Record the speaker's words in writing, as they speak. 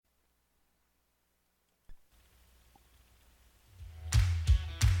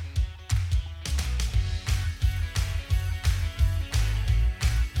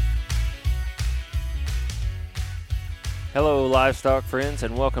Hello, livestock friends,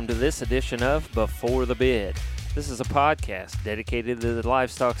 and welcome to this edition of Before the Bid. This is a podcast dedicated to the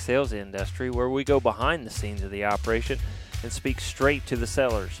livestock sales industry where we go behind the scenes of the operation and speak straight to the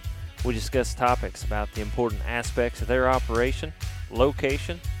sellers. We discuss topics about the important aspects of their operation,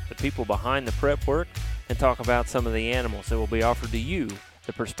 location, the people behind the prep work, and talk about some of the animals that will be offered to you,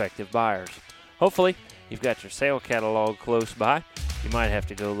 the prospective buyers. Hopefully, you've got your sale catalog close by. You might have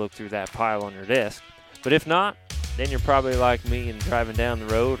to go look through that pile on your desk. But if not, then you're probably like me and driving down the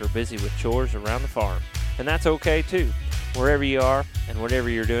road or busy with chores around the farm. And that's okay too. Wherever you are and whatever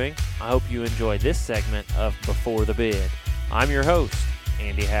you're doing, I hope you enjoy this segment of Before the Bid. I'm your host,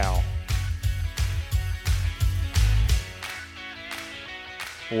 Andy Howell.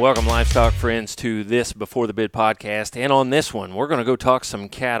 Welcome, livestock friends, to this Before the Bid podcast. And on this one, we're going to go talk some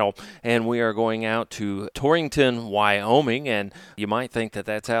cattle, and we are going out to Torrington, Wyoming. And you might think that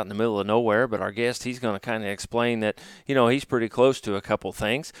that's out in the middle of nowhere, but our guest, he's going to kind of explain that, he's pretty close to a couple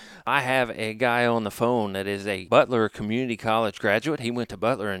things. I have a guy on the phone that is a Butler Community College graduate. He went to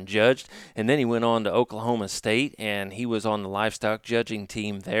Butler and judged, and then he went on to Oklahoma State, and he was on the livestock judging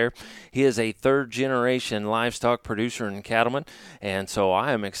team there. He is a third-generation livestock producer and cattleman, and so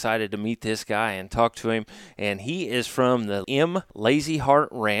I am excited to meet this guy and talk to him. And he is from the M. Lazy Heart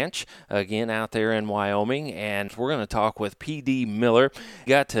Ranch, again out there in Wyoming. And we're going to talk with P.D. Miller.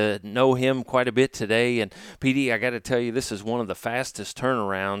 Got to know him quite a bit today. And P.D., I got to tell you, this is one of the fastest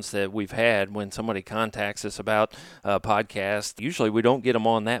turnarounds that we've had when somebody contacts us about a podcast. Usually we don't get them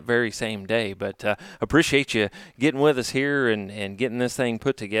on that very same day, but appreciate you getting with us here and getting this thing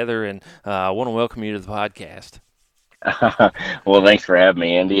put together. And I want to welcome you to the podcast. Well, thanks for having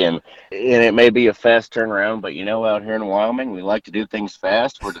me, Andy. And it may be a fast turnaround, but out here in Wyoming, we like to do things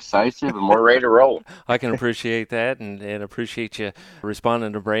fast. We're decisive, and we're ready to roll. I can appreciate that and appreciate you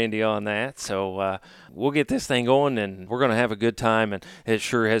responding to Brandy on that. So we'll get this thing going, and we're going to have a good time. And it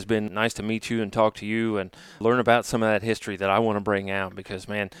sure has been nice to meet you and talk to you and learn about some of that history that I want to bring out because,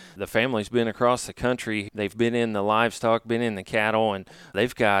 man, the family's been across the country. They've been in the livestock, been in the cattle, and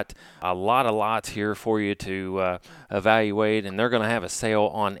they've got a lot of lots here for you to evaluate, and they're going to have a sale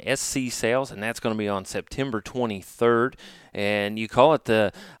on SC Sales, and that's going to be on September 23rd, and you call it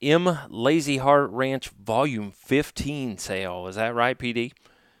the M. Lazy Heart Ranch Volume 15 sale. Is that right, PD?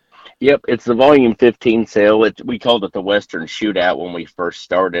 Yep, it's the Volume 15 sale. We called it the Western Shootout when we first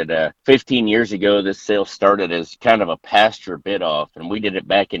started. 15 years ago, this sale started as kind of a pasture bid-off, and we did it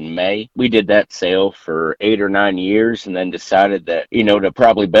back in May. We did that sale for 8 or 9 years and then decided that, to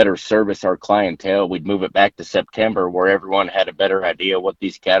probably better service our clientele, we'd move it back to September where everyone had a better idea what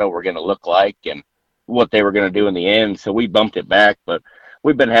these cattle were going to look like and what they were going to do in the end. So we bumped it back, but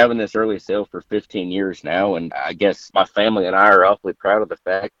we've been having this early sale for 15 years now, and I guess my family and I are awfully proud of the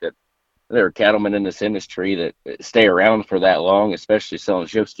fact that there are cattlemen in this industry that stay around for that long, especially selling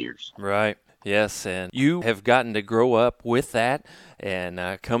show steers. Right. Yes, and you have gotten to grow up with that and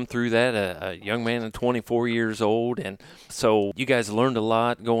come through that, a young man at 24 years old. And so you guys learned a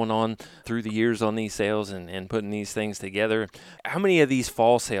lot going on through the years on these sales and putting these things together. How many of these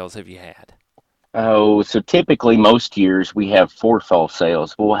fall sales have you had? Oh, so typically most years we have 4 fall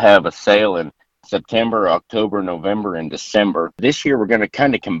sales. We'll have a sale in September, October, November, and December. This year we're going to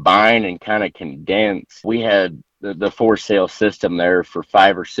kind of combine and kind of condense. We had the 4 sale system there for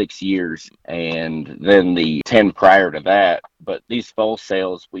 5 or 6 years and then the 10 prior to that. But these fall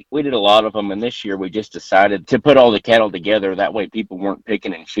sales, we did a lot of them, and this year we just decided to put all the cattle together. That way people weren't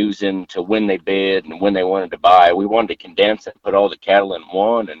picking and choosing to when they bid and when they wanted to buy. We wanted to condense it, put all the cattle in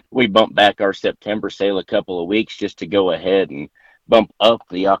one, and we bumped back our September sale a couple of weeks just to go ahead and bump up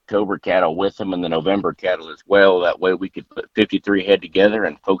the October cattle with them and the November cattle as well. That way we could put 53 head together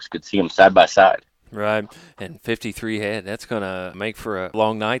and folks could see them side by side. Right, and 53 head, that's going to make for a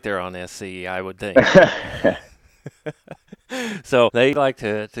long night there on SC, I would think. So they like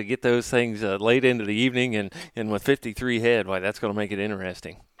to get those things late into the evening, and with 53 head, why, that's going to make it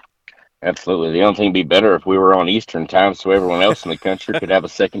interesting. Absolutely. The only thing would be better if we were on Eastern time so everyone else in the country could have a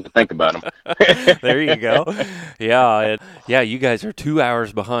second to think about them. There you go. Yeah, you guys are 2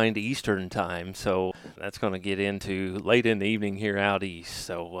 hours behind Eastern time, so that's going to get into late in the evening here out east.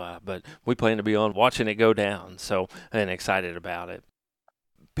 So, but we plan to be on watching it go down, so, and excited about it.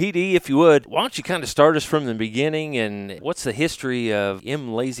 PD, if you would, why don't you kind of start us from the beginning, and what's the history of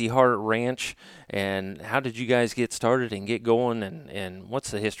M. Lazy Heart Ranch, and how did you guys get started and get going, and what's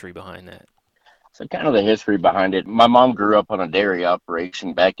the history behind that? So kind of the history behind it. My mom grew up on a dairy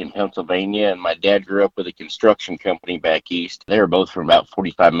operation back in Pennsylvania, and my dad grew up with a construction company back east. They were both from about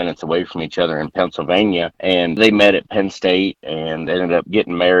 45 minutes away from each other in Pennsylvania, and they met at Penn State and ended up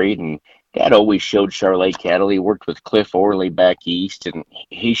getting married and Dad always showed Charolais cattle. He worked with Cliff Orley back east, and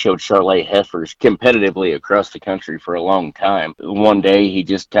he showed Charolais heifers competitively across the country for a long time. One day, he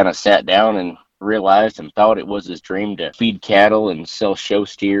just kind of sat down and realized and thought it was his dream to feed cattle and sell show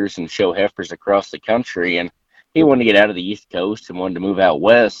steers and show heifers across the country. And he wanted to get out of the East Coast and wanted to move out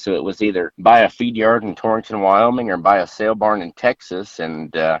west. So it was either buy a feed yard in Torrington, Wyoming, or buy a sale barn in Texas.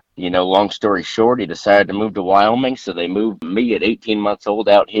 And, long story short, he decided to move to Wyoming. So they moved me at 18 months old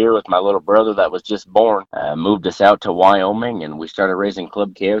out here with my little brother that was just born, moved us out to Wyoming, and we started raising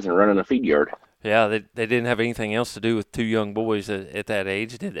club calves and running a feed yard. Yeah, they didn't have anything else to do with two young boys at that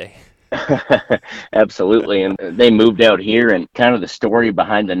age, did they? Absolutely. And they moved out here, and kind of the story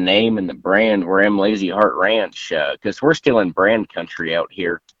behind the name and the brand, we're M. Lazy Heart Ranch, because we're still in brand country out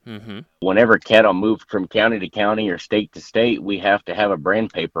here. Mm-hmm. Whenever cattle move from county to county or state to state, we have to have a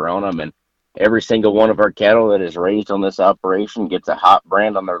brand paper on them. And every single one of our cattle that is raised on this operation gets a hot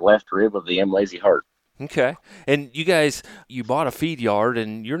brand on their left rib of the M. Lazy Heart. Okay. And you guys, you bought a feed yard,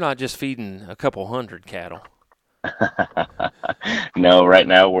 and you're not just feeding a couple hundred cattle. No, right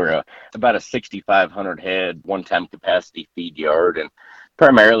now we're about a 6,500 head one-time capacity feed yard, and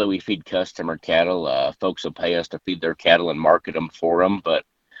primarily we feed customer cattle. Folks will pay us to feed their cattle and market them for them, but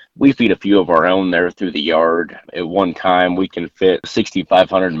we feed a few of our own there through the yard. At one time, we can fit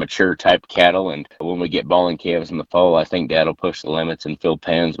 6,500 mature type cattle, and when we get balling calves in the fall, I think Dad will push the limits and fill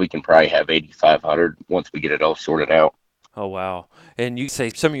pens. We can probably have 8,500 once we get it all sorted out. Oh, wow. And you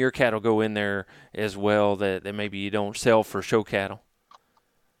say some of your cattle go in there as well that maybe you don't sell for show cattle?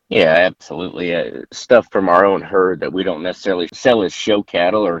 Yeah, absolutely. Stuff from our own herd that we don't necessarily sell as show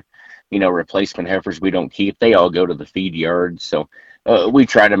cattle, or, replacement heifers we don't keep. They all go to the feed yard. So we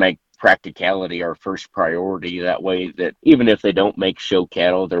try to make practicality our first priority. That way that even if they don't make show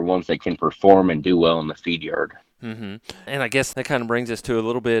cattle, they're ones that can perform and do well in the feed yard. Mm-hmm. And I guess that kind of brings us to a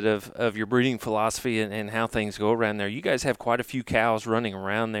little bit of your breeding philosophy and how things go around there. You guys have quite a few cows running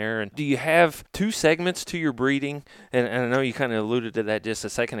around there. And do you have two segments to your breeding? And I know you kind of alluded to that just a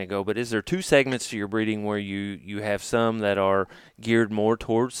second ago, but is there two segments to your breeding where you have some that are geared more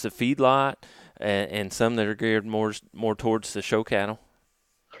towards the feedlot and some that are geared more towards the show cattle?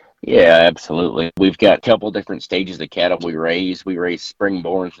 Yeah, absolutely. We've got a couple different stages of cattle we raise. We raise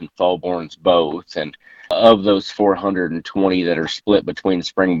springborns and fallborns both. And of those 420 that are split between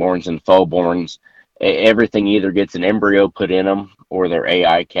springborns and fallborns, everything either gets an embryo put in them or they're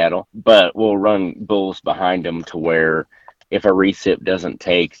AI cattle. But we'll run bulls behind them to where if a recip doesn't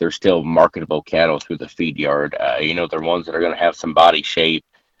take, they're still marketable cattle through the feed yard. They're ones that are going to have some body shape.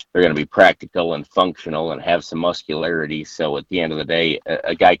 They're going to be practical and functional and have some muscularity. So at the end of the day,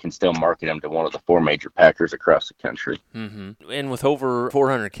 a guy can still market them to one of the four major packers across the country. Mm-hmm. And with over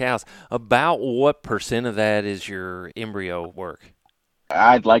 400 cows, about what percent of that is your embryo work?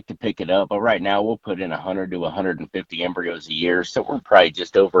 I'd like to pick it up, but right now we'll put in 100 to 150 embryos a year. So we're probably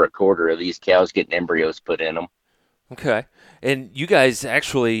just over a quarter of these cows getting embryos put in them. Okay. And you guys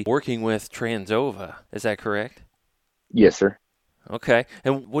actually working with Transova, is that correct? Yes, sir. Okay.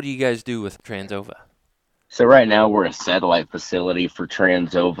 And what do you guys do with Transova? So right now we're a satellite facility for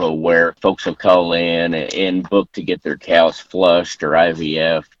Transova where folks will call in and book to get their cows flushed or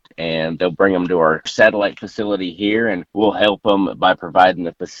IVF, and they'll bring them to our satellite facility here, and we'll help them by providing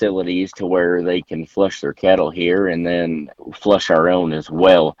the facilities to where they can flush their cattle here and then flush our own as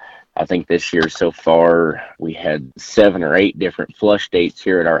well. I think this year so far we had 7 or 8 different flush dates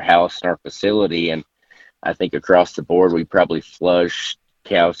here at our house and our facility, and I think across the board, we probably flushed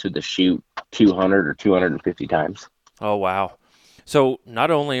cows through the chute 200 or 250 times. Oh, wow. So not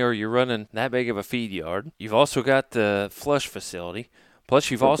only are you running that big of a feed yard, you've also got the flush facility,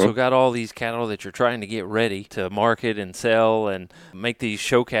 plus you've also got all these cattle that you're trying to get ready to market and sell and make these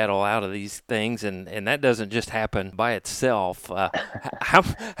show cattle out of these things, and that doesn't just happen by itself. How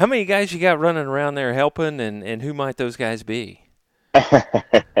many guys you got running around there helping, and who might those guys be?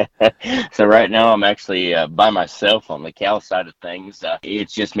 So right now I'm actually by myself on the cow side of things.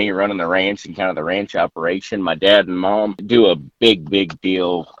 It's just me running the ranch and kind of the ranch operation. My dad and mom do a big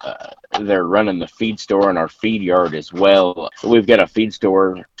deal. They're running the feed store in our feed yard as well. We've got a feed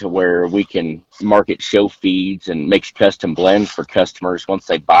store to where we can market show feeds and make custom blends for customers once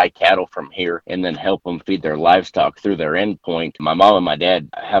they buy cattle from here, and then help them feed their livestock through their endpoint. My mom and my dad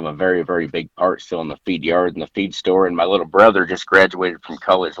have a very big part still in the feed yard and the feed store, and my little brother just graduated from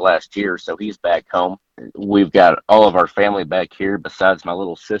college last year, so he's back home. We've got all of our family back here besides my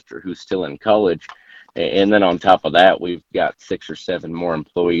little sister who's still in college. And then on top of that, we've got 6 or 7 more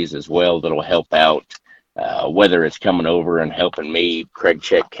employees as well that'll help out, whether it's coming over and helping me Craig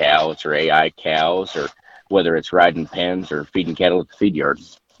check cows or AI cows, or whether it's riding pens or feeding cattle at the feed yard.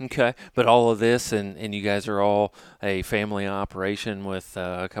 Okay, but all of this, and you guys are all a family operation with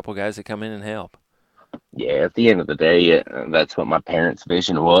a couple guys that come in and help. Yeah, at the end of the day, that's what my parents'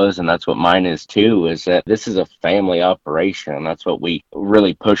 vision was, and that's what mine is too, is that this is a family operation. And that's what we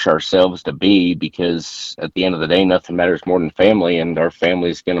really push ourselves to be, because at the end of the day, nothing matters more than family, and our family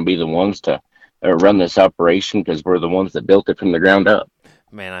is going to be the ones to run this operation because we're the ones that built it from the ground up.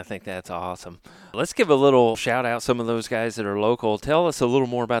 Man, I think that's awesome. Let's give a little shout out some of those guys that are local. Tell us a little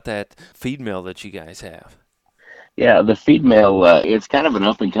more about that feed mill that you guys have. Yeah, the feed mill, it's kind of an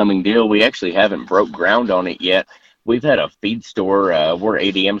up and coming deal. We actually haven't broke ground on it yet. We've had a feed store. We're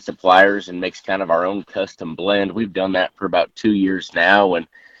ADM suppliers and makes kind of our own custom blend. We've done that for about 2 years now. And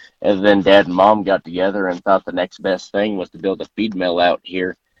then Dad and Mom got together and thought the next best thing was to build a feed mill out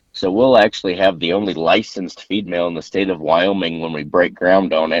here. So we'll actually have the only licensed feed mill in the state of Wyoming when we break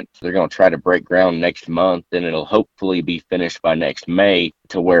ground on it. They're going to try to break ground next month, and it'll hopefully be finished by next May,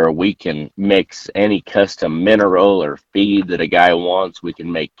 to where we can mix any custom mineral or feed that a guy wants. We can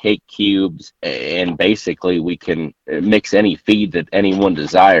make cake cubes, and basically we can mix any feed that anyone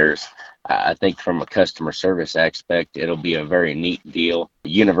desires. I think from a customer service aspect, it'll be a very neat deal.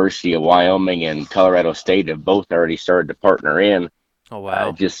 The University of Wyoming and Colorado State have both already started to partner in, Oh,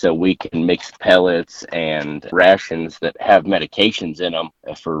 wow. just so we can mix pellets and rations that have medications in them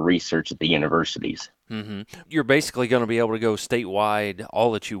for research at the universities. You're basically going to be able to go statewide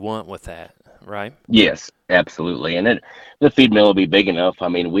all that you want with that, right? Yes, absolutely. And the feed mill will be big enough. I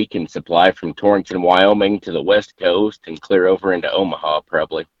mean, we can supply from Torrington, Wyoming to the West Coast and clear over into Omaha,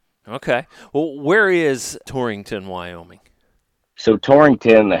 probably. Okay. Well, where is Torrington, Wyoming? So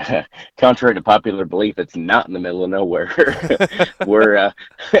Torrington, contrary to popular belief, it's not in the middle of nowhere. we're Well,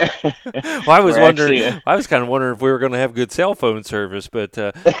 I was we're wondering. actually I was kind of wondering if we were going to have good cell phone service, but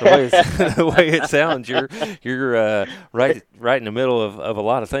the way it sounds, you're right in the middle of a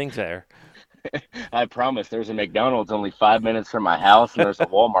lot of things there. I promise there's a McDonald's only 5 minutes from my house, and there's a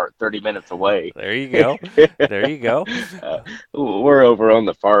Walmart 30 minutes away. There you go. There you go. We're over on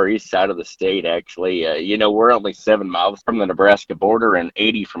the far east side of the state, actually. We're only 7 miles from the Nebraska border and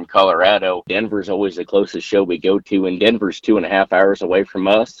 80 from Colorado. Denver's always the closest show we go to, and Denver's 2.5 hours away from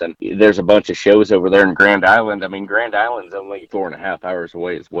us. And there's a bunch of shows over there in Grand Island. I mean, Grand Island's only 4.5 hours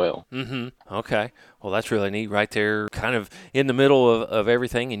away as well. Okay. Well, that's really neat right there, kind of in the middle of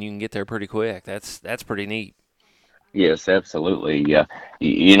everything, and you can get there pretty quick. That's pretty neat. Yes, absolutely. Yeah,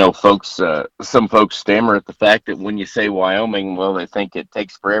 folks. Some folks stammer at the fact that when you say Wyoming, well, they think it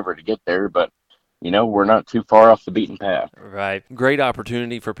takes forever to get there, but we're not too far off the beaten path. Right. Great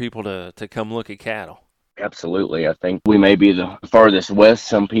opportunity for people to come look at cattle. Absolutely. I think we may be the farthest west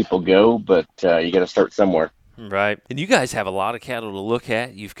some people go, but you got to start somewhere. Right. And you guys have a lot of cattle to look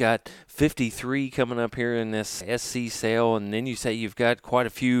at. You've got 53 coming up here in this SC sale, and then you say you've got quite a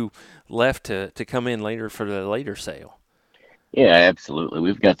few left to come in later for the later sale. Yeah, absolutely.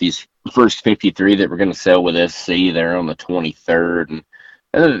 We've got these first 53 that we're going to sell with SC. They're on the 23rd,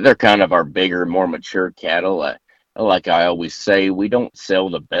 and they're kind of our bigger, more mature cattle. Like I always say, we don't sell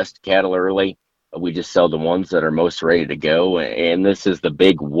the best cattle early. We just sell the ones that are most ready to go. And this is the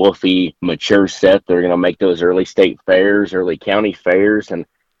big woofy mature set. They're going to make those early state fairs, early county fairs. And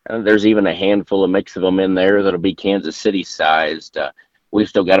there's even a handful of mix of them in there that'll be Kansas City sized. We've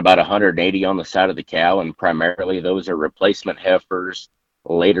still got about 180 on the side of the cow. And primarily those are replacement heifers,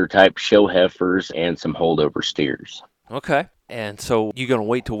 later type show heifers, and some holdover steers. Okay. And so you're going to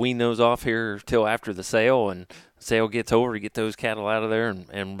wait to wean those off here till after the sale, and sale gets over to get those cattle out of there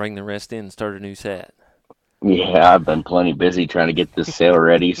and bring the rest in and start a new set. Yeah, I've been plenty busy trying to get this sale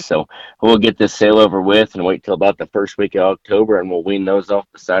ready. So we'll get this sale over with and wait till about the first week of October, and we'll wean those off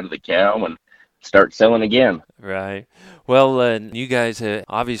the side of the cow and start selling again. Right. Well, you guys have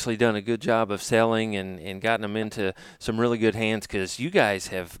obviously done a good job of selling and gotten them into some really good hands, because you guys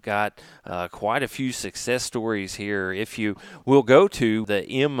have got quite a few success stories here. If you will go to the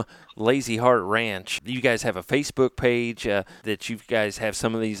M Lazy Heart Ranch, you guys have a Facebook page that you guys have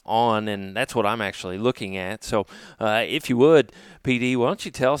some of these on, and that's what I'm actually looking at. So if you would, PD, why don't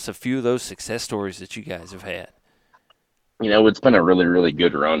you tell us a few of those success stories that you guys have had? It's been a really, really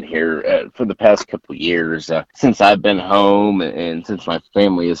good run here for the past couple of years. Since I've been home and since my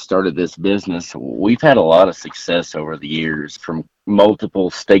family has started this business, we've had a lot of success over the years, from multiple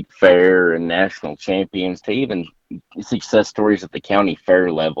state fair and national champions to even success stories at the county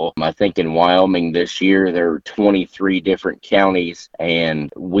fair level. I think in Wyoming this year, there are 23 different counties,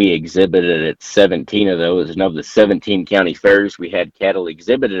 and we exhibited at 17 of those. And of the 17 county fairs we had cattle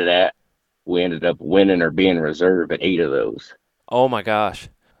exhibited at, we ended up winning or being reserved at 8 of those. Oh, my gosh.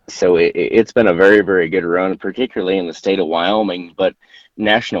 So it's been a very, very good run, particularly in the state of Wyoming, but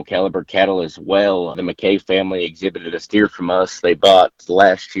national caliber cattle as well. The McKay family exhibited a steer from us they bought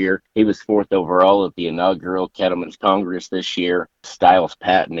last year. He was fourth overall at the inaugural Cattlemen's Congress this year. Styles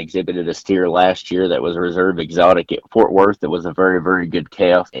Patton exhibited a steer last year that was a reserve exotic at Fort Worth. That was a very, very good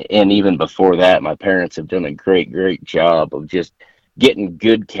calf. And even before that, my parents have done a great, great job of just getting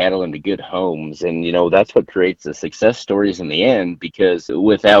good cattle into good homes. And, that's what creates the success stories in the end, because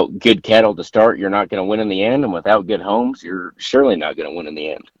without good cattle to start, you're not going to win in the end. And without good homes, you're surely not going to win in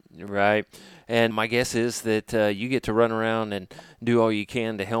the end. Right. And my guess is that you get to run around and do all you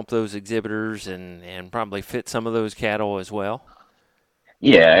can to help those exhibitors and probably fit some of those cattle as well.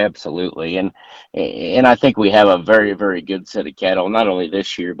 Yeah, absolutely. And I think we have a very, very good set of cattle, not only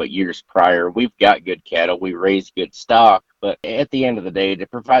this year, but years prior. We've got good cattle. We raise good stock. But at the end of the day, to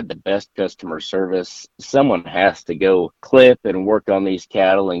provide the best customer service, someone has to go clip and work on these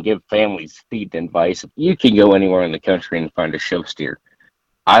cattle and give families feed advice. You can go anywhere in the country and find a show steer.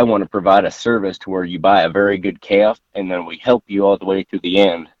 I want to provide a service to where you buy a very good calf, and then we help you all the way through the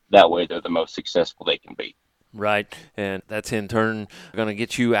end. That way they're the most successful they can be. Right, and that's in turn going to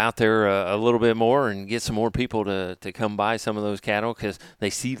get you out there a little bit more and get some more people to come buy some of those cattle because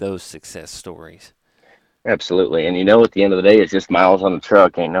they see those success stories. Absolutely, and at the end of the day, it's just miles on the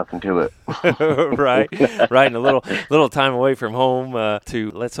truck, ain't nothing to it. Right, and a little time away from home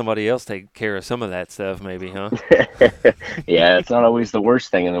to let somebody else take care of some of that stuff, maybe, huh? Yeah, it's not always the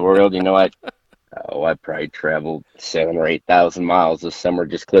worst thing in the world. I probably traveled 7,000 or 8,000 miles this summer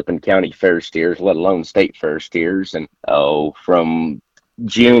just clipping county fair steers, let alone state fair steers. And from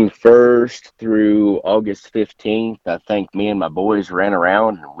June 1st through August 15th, I think me and my boys ran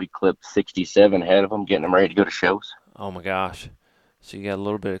around and we clipped 67 head of them, getting them ready to go to shows. Oh my gosh. So you got a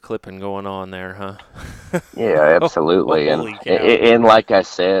little bit of clipping going on there, huh? Yeah, absolutely. And like I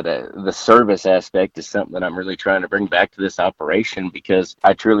said, the service aspect is something that I'm really trying to bring back to this operation, because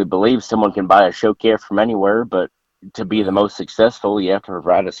I truly believe someone can buy a show calf from anywhere, but to be the most successful, you have to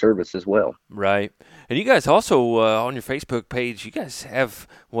provide a service as well. Right. And you guys also, on your Facebook page, you guys have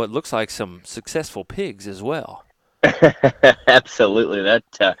what looks like some successful pigs as well. Absolutely.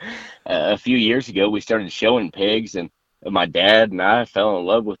 That a few years ago, we started showing pigs, and my dad and I fell in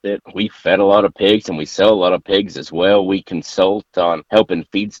love with it. We fed a lot of pigs and we sell a lot of pigs as well. We consult on helping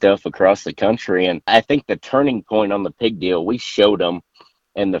feed stuff across the country. And I think the turning point on the pig deal, we showed them.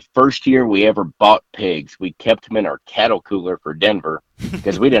 And the first year we ever bought pigs, we kept them in our cattle cooler for Denver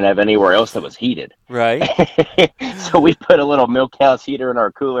because we didn't have anywhere else that was heated. Right. So we put a little milk house heater in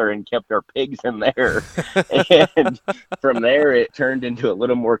our cooler and kept our pigs in there. And from there, it turned into a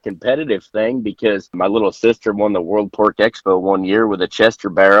little more competitive thing, because my little sister won the World Pork Expo one year with a Chester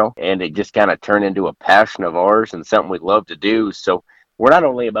barrel, and it just kind of turned into a passion of ours and something we love to do. So we're not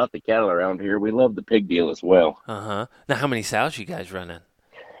only about the cattle around here, we love the pig deal as well. Uh-huh. Now, how many sows you guys running?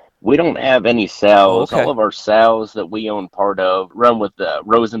 We don't have any sows. Oh, okay. All of our sows that we own part of run with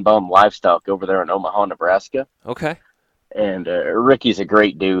Rosenbaum Livestock over there in Omaha, Nebraska. Okay. And Ricky's a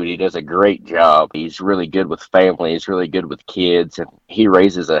great dude. He does a great job. He's really good with family. He's really good with kids. And he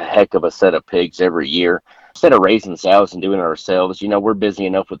raises a heck of a set of pigs every year. Instead of raising sows and doing it ourselves, we're busy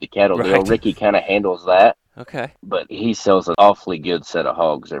enough with the cattle deal. Ricky kind of handles that. Okay. But he sells an awfully good set of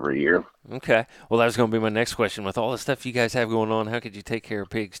hogs every year. Okay. Well, that was going to be my next question. With all the stuff you guys have going on, how could you take care of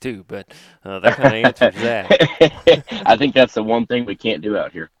pigs too? But that kind of answers that. I think that's the one thing we can't do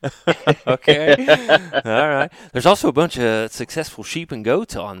out here. Okay. All right. There's also a bunch of successful sheep and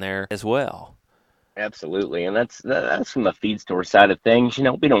goats on there as well. Absolutely, and that's from the feed store side of things.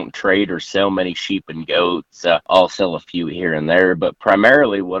 We don't trade or sell many sheep and goats. I'll sell a few here and there, but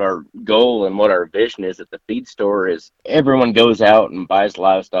primarily what our goal and what our vision is at the feed store is everyone goes out and buys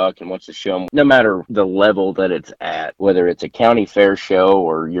livestock and wants to show them, no matter the level that it's at, whether it's a county fair show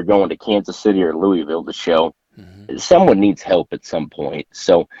or you're going to Kansas City or Louisville to show. Mm-hmm. Someone needs help at some point.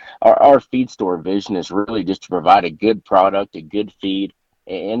 So our feed store vision is really just to provide a good product, a good feed,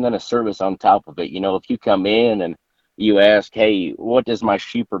 and then a service on top of it. If you come in and you ask, hey, what does my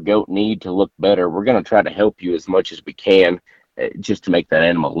sheep or goat need to look better? We're going to try to help you as much as we can, just to make that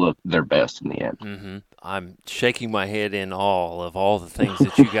animal look their best in the end. Mm-hmm. I'm shaking my head in awe of all the things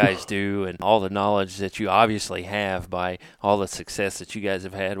that you guys do and all the knowledge that you obviously have by all the success that you guys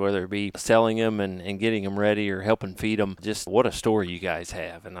have had, whether it be selling them and getting them ready or helping feed them. Just what a story you guys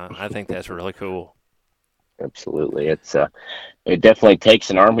have, and I think that's really cool. Absolutely. It definitely takes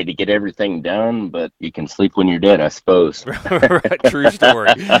an army to get everything done, but you can sleep when you're dead, I suppose. Right, true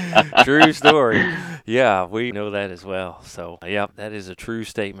story. True story. Yeah, we know that as well. So, yeah, that is a true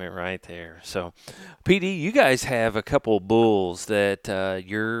statement right there. So, PD, you guys have a couple bulls that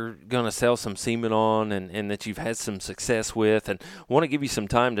you're going to sell some semen on and that you've had some success with, and want to give you some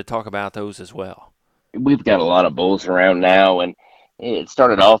time to talk about those as well. We've got a lot of bulls around now, and it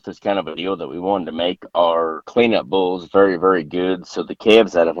started off as kind of a deal that we wanted to make our cleanup bulls very, very good, so the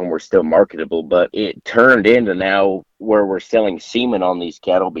calves out of them were still marketable. But it turned into now where we're selling semen on these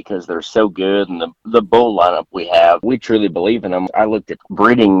cattle because they're so good, and the bull lineup we have, we truly believe in them. I looked at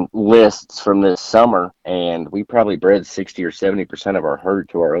breeding lists from this summer, and we probably bred 60 or 70% of our herd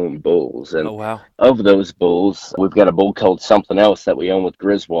to our own bulls. And Oh, wow. of those bulls, we've got a bull called Something Else that we own with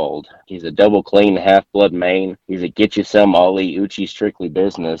Griswold. He's a double clean half blood mane. He's a get you some Ollie Uchi strictly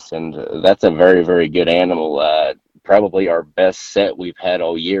business, and that's a very, very good animal. Probably our best set we've had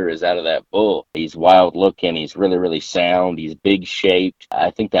all year is out of that bull. He's wild looking. He's really, really sound. He's big shaped. I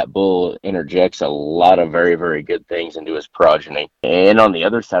think that bull interjects a lot of very, very good things into his progeny. And on the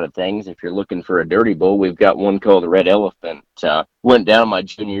other side of things, if you're looking for a dirty bull, we've got one called the Red Elephant. Went down my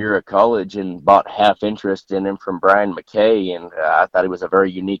junior year of college and bought half interest in him from Brian McKay, and I thought he was a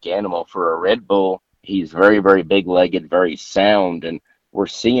very unique animal for a red bull. He's very, very big-legged, very sound, and we're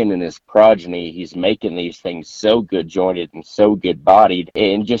seeing in his progeny, he's making these things so good jointed and so good bodied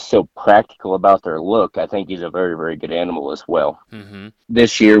and just so practical about their look. I think he's a very, very good animal as well. Mm-hmm.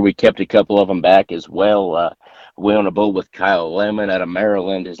 This year, we kept a couple of them back as well. We own a bull with Kyle Lemon out of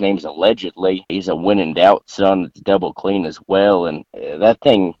Maryland. His name's Allegedly. He's a When in Doubt son that's double clean as well. And that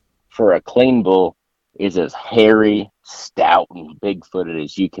thing, for a clean bull, is as hairy, stout, and big-footed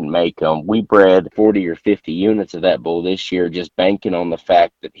as you can make them. We bred 40 or 50 units of that bull this year, just banking on the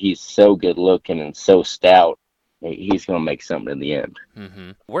fact that he's so good-looking and so stout. He's going to make something in the end.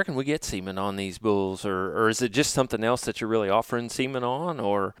 Mm-hmm. Where can we get semen on these bulls, or is it just something else that you're really offering semen on,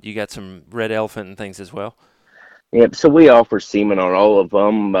 or you got some red elephant and things as well? Yep, so we offer semen on all of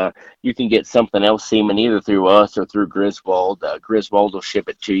them. You can get Something Else semen either through us or through Griswold. Griswold will ship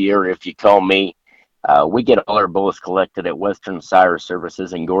it to you, or if you call me. We get all our bulls collected at Western Sire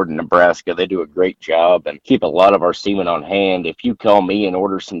Services in Gordon, Nebraska. They do a great job and keep a lot of our semen on hand. If you call me and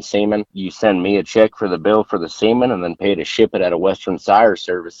order some semen, you send me a check for the bill for the semen and then pay to ship it at a Western Sire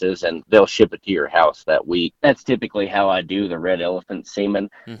Services, and they'll ship it to your house that week. That's typically how I do the Red Elephant semen.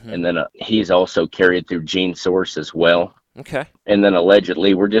 Mm-hmm. And then he's also carried through Gene Source as well. Okay. And then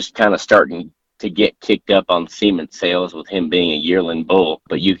Allegedly, we're just kind of starting to get kicked up on semen sales with him being a yearling bull,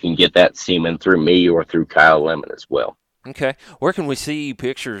 but you can get that semen through me or through Kyle Lemon as well. Okay. Where can we see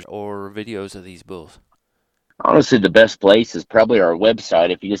pictures or videos of these bulls? Honestly, the best place is probably our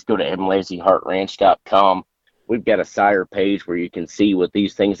website. If you just go to mlazyheartranch.com, we've got a sire page where you can see what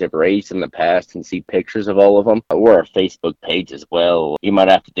these things have raised in the past and see pictures of all of them. We're our Facebook page as well. You might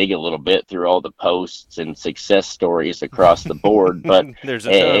have to dig a little bit through all the posts and success stories across the board, but There's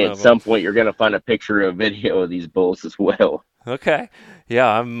a ton at of some them. point you're going to find a picture or a video of these bulls as well. Okay. Yeah,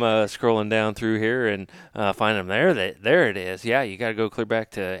 I'm scrolling down through here and find them there. There it is. Yeah, you got to go clear back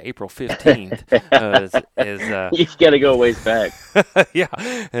to April 15th. You've got to go a ways back. Yeah,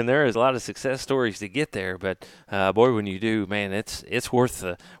 and there is a lot of success stories to get there. But boy, when you do, man, it's worth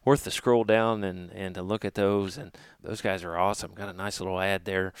the scroll down and to look at those. And those guys are awesome. Got a nice little ad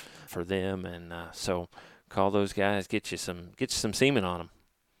there for them, and so call those guys. Get you some semen on them.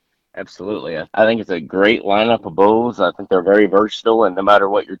 Absolutely. I think it's a great lineup of bulls. I think they're very versatile, and no matter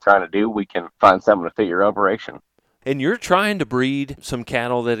what you're trying to do, we can find something to fit your operation. And you're trying to breed some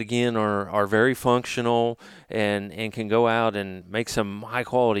cattle that, again, are very functional and can go out and make some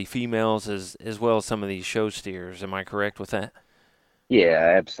high-quality females as well as some of these show steers. Am I correct with that?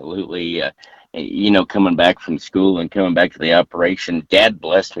 Yeah, absolutely. Coming back from school and coming back to the operation, Dad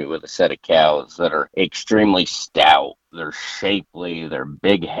blessed me with a set of cows that are extremely stout. They're shapely, they're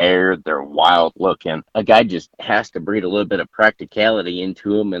big haired, they're wild looking. A guy just has to breed a little bit of practicality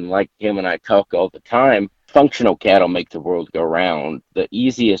into them, and like him and I talk all the time, functional cattle make the world go round. The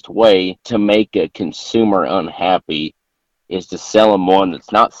easiest way to make a consumer unhappy is to sell them one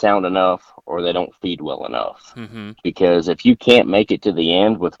that's not sound enough or they don't feed well enough. Mm-hmm. Because if you can't make it to the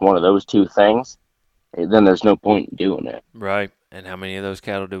end with one of those two things, then there's no point in doing it. Right. And how many of those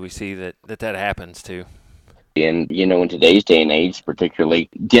cattle do we see that happens to? And, in today's day and age, particularly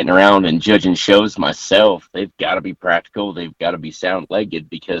getting around and judging shows myself, they've got to be practical. They've got to be sound-legged,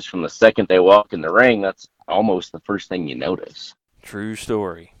 because from the second they walk in the ring, that's almost the first thing you notice. True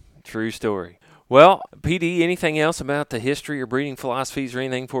story. True story. Well, PD, anything else about the history or breeding philosophies or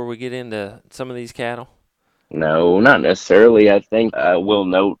anything before we get into some of these cattle? No, not necessarily. I think I will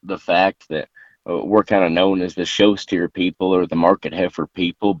note the fact that we're kind of known as the show steer people or the market heifer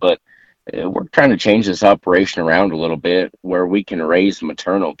people, but we're trying to change this operation around a little bit where we can raise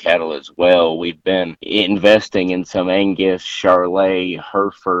maternal cattle as well. We've been investing in some Angus, Charolais,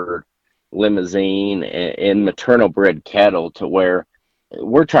 Hereford, Limousine, and maternal bred cattle to where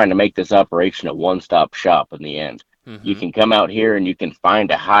we're trying to make this operation a one-stop shop in the end. You Mm-hmm. can come out here and you can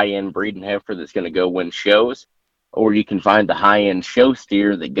find a high-end breeding heifer that's going to go win shows, or you can find the high-end show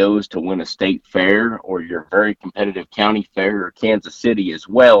steer that goes to win a state fair or your very competitive county fair or Kansas City as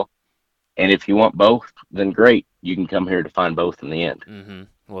well. And if you want both, then great. You can come here to find both in the end. Mm-hmm.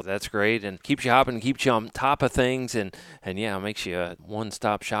 Well, that's great, and keeps you hopping, keeps you on top of things, and yeah, makes you a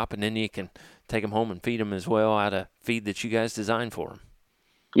one-stop shop, and then you can take them home and feed them as well out of feed that you guys designed for them.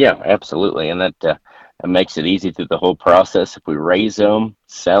 Yeah, absolutely. And that makes it easy through the whole process. If we raise them,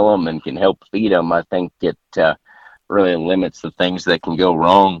 sell them, and can help feed them, I think it really limits the things that can go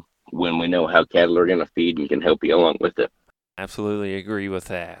wrong when we know how cattle are going to feed and can help you along with it. Absolutely agree with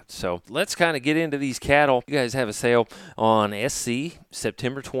that. So let's kind of get into these cattle. You guys have a sale on SC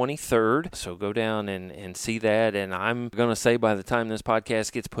September 23rd. So go down and see that. And I'm going to say by the time this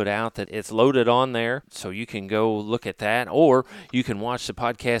podcast gets put out that it's loaded on there. So you can go look at that, or you can watch the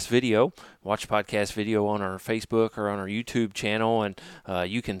podcast video. Watch the podcast video on our Facebook or on our YouTube channel, and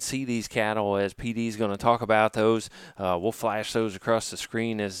you can see these cattle as PD is going to talk about those. We'll flash those across the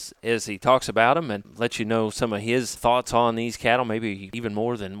screen as he talks about them and let you know some of his thoughts on these cattle, maybe even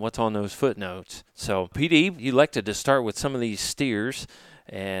more than what's on those footnotes. So, PD, you elected to start with some of these steers.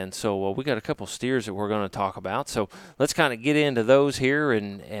 And so we got a couple steers that we're going to talk about. So let's kind of get into those here,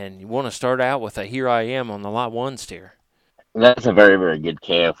 and you want to start out with a Here I Am on the Lot 1 steer. That's a very, very good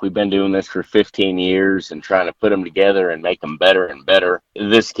calf. We've been doing this for 15 years and trying to put them together and make them better and better.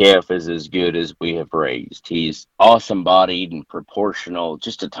 This calf is as good as we have raised. He's awesome bodied and proportional.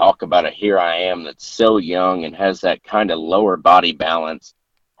 Just to talk about a Here I Am that's so young and has that kind of lower body balance,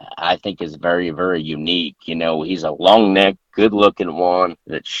 I think is very, very unique. You know, he's a long neck, good looking one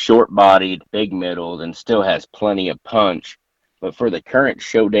that's short bodied, big middled, and still has plenty of punch. But for the current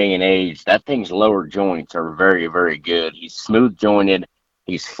show day and age, that thing's lower joints are very, very good. He's smooth jointed.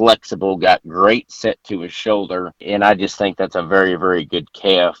 He's flexible, got great set to his shoulder. And I just think that's a very, very good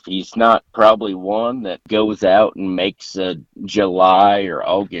calf. He's not probably one that goes out and makes a July or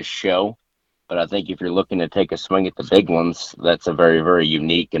August show. But I think if you're looking to take a swing at the big ones, that's a very, very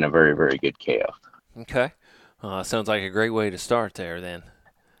unique and a very, very good calf. Okay. Sounds like a great way to start there then.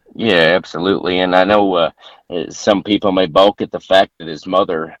 Yeah, absolutely. And I know some people may balk at the fact that his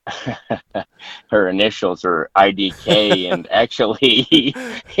mother, her initials are IDK, and actually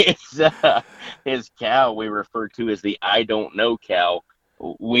his cow we refer to as the I don't know cow.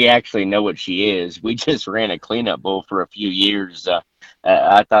 We actually know what she is. We just ran a cleanup bull for a few years.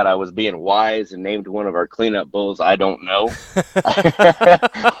 I thought I was being wise and named one of our cleanup bulls I don't know.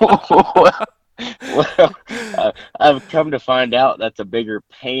 Well, I've come to find out that's a bigger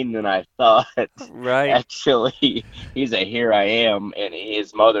pain than I thought. Right. Actually, he's a Here I Am, and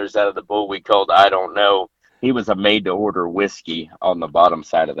his mother's out of the bull we called I don't know. He was a made-to-order whiskey on the bottom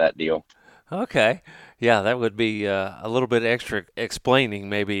side of that deal. Okay. Yeah, that would be a little bit extra explaining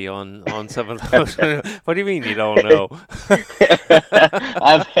maybe on some of those. What do you mean you don't know?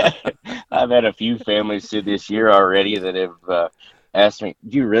 I've had a few families through this year already that have asked me,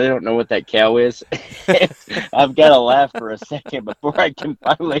 "You really don't know what that cow is?" I've got to laugh for a second before I can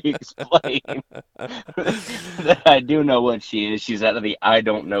finally explain that I do know what she is. She's out of the I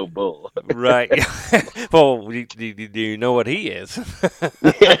don't know bull. Right. Well, do you know what he is?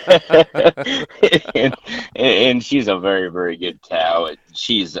 and she's a very, very good cow.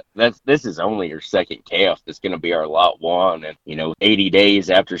 This is only her second calf that's going to be our lot one. And 80 days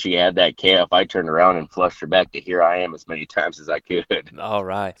after she had that calf, I turned around and flushed her back to Here I Am as many times as I could. All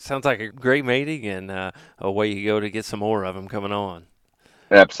right. Sounds like a great mating and a way you go to get some more of them coming on.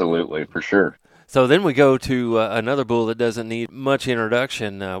 Absolutely, for sure. So then we go to another bull that doesn't need much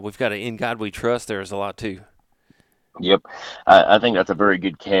introduction. We've got an In God We Trust. There's a lot too. Yep. I think that's a very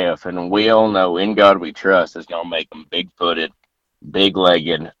good calf. And we all know In God We Trust is going to make them big-footed,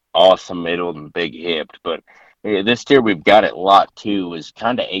 big-legged, awesome middle, and big-hipped. But this steer we've got at lot 2 is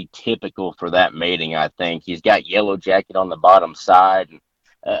kind of atypical for that mating, I think. He's got yellow jacket on the bottom side, and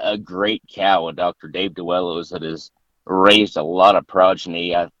a great cow, a Dr. Dave DeWellows, that has raised a lot of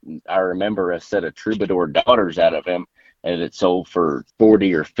progeny. I remember a set of Troubadour daughters out of him that sold for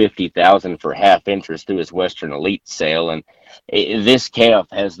 40 or 50,000 for half interest through his Western Elite sale. And this calf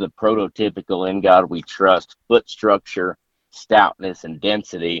has the prototypical In God We Trust foot structure, stoutness, and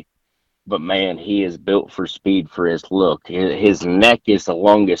density. but man, he is built for speed for his look. His neck is the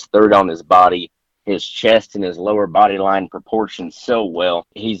longest third on his body. His chest and his lower body line proportions so well.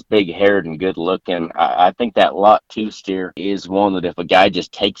 He's big haired and good looking. I think that lot two steer is one that if a guy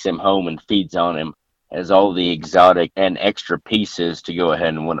just takes him home and feeds on him, has all the exotic and extra pieces to go ahead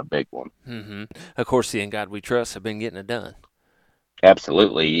and win a big one. Mm-hmm. Of course, the In God We Trust have been getting it done.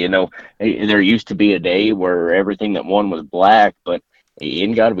 Absolutely. There used to be a day where everything that won was black, but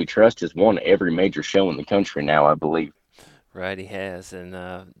In God We Trust has won every major show in the country now, I believe. Right, he has, and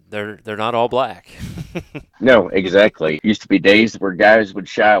they're not all black. No, exactly. Used to be days where guys would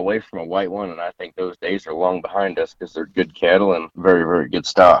shy away from a white one, and I think those days are long behind us because they're good cattle and very, very good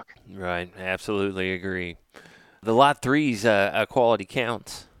stock. Right, absolutely agree. The lot three's quality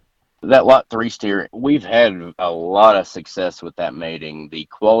counts. That lot three steer, we've had a lot of success with that mating. The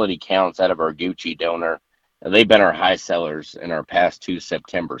quality counts out of our Gucci donor, they've been our high sellers in our past two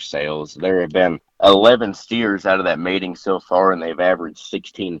September sales. There have been 11 steers out of that mating so far, and they've averaged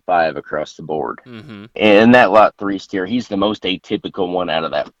 16.5 across the board. Mm-hmm. And that lot three steer, he's the most atypical one out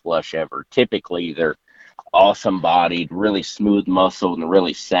of that flush ever. Typically, they're awesome bodied, really smooth muscled, and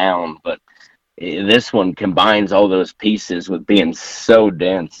really sound, but this one combines all those pieces with being so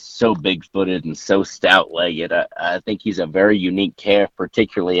dense, so big-footed, and so stout-legged. I think he's a very unique calf,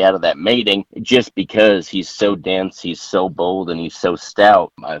 particularly out of that mating, just because he's so dense, he's so bold, and he's so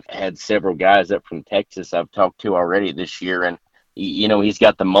stout. I've had several guys up from Texas I've talked to already this year, and he's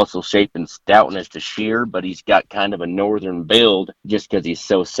got the muscle shape and stoutness to shear, but he's got kind of a northern build just because he's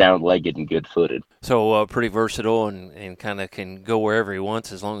so sound-legged and good-footed. So pretty versatile and kind of can go wherever he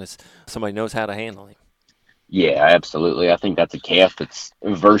wants as long as somebody knows how to handle him. Yeah, absolutely. I think that's a calf that's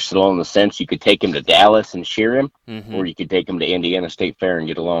versatile in the sense you could take him to Dallas and shear him, Mm-hmm. or you could take him to Indiana State Fair and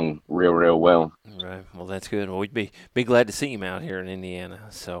get along real, real well. Right. Well, that's good. Well, we'd be glad to see him out here in Indiana.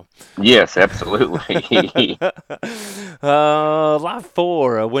 So. Yes, absolutely. Lot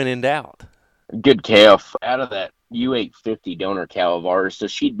four, when in doubt. Good calf out of that U850 donor cow of ours. So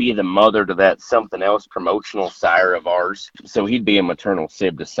she'd be the mother to that something else promotional sire of ours. So he'd be a maternal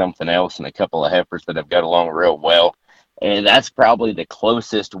sib to something else and a couple of heifers that have got along real well. And that's probably the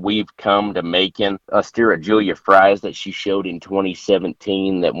closest we've come to making a steer of Julia Fry's that she showed in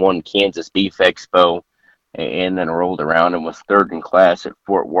 2017 that won Kansas Beef Expo and then rolled around and was third in class at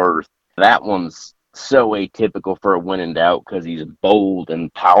Fort Worth. That one's so atypical for a win in doubt because he's bold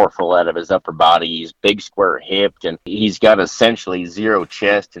and powerful out of his upper body. He's big, square hipped, and he's got essentially zero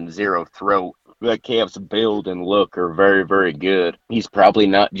chest and zero throat. That calf's build and look are very, very good. He's probably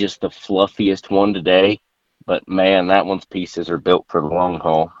not just the fluffiest one today, but man, that one's pieces are built for the long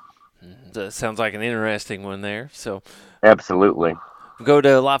haul. Sounds like an interesting one there. So, absolutely. We'll go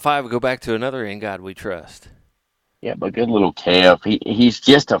to lot five. We'll go back to another In God We Trust. Yeah, but good little calf. He's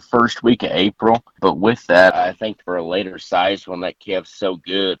just a first week of April, but with that, I think for a later size one, that calf's so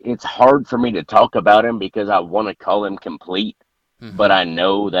good. It's hard for me to talk about him because I want to call him complete, but I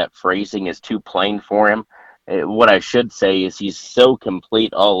know that phrasing is too plain for him. What I should say is he's so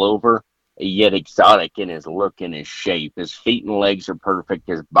complete all over, yet exotic in his look and his shape. His feet and legs are perfect.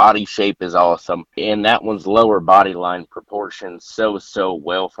 His body shape is awesome. And that one's lower body line proportions so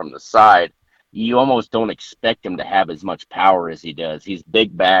well from the side. You almost don't expect him to have as much power as he does. He's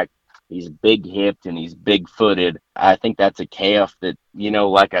big back, he's big hipped, and he's big footed. I think that's a calf that,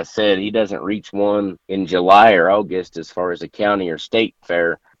 like I said, he doesn't reach one in July or August as far as a county or state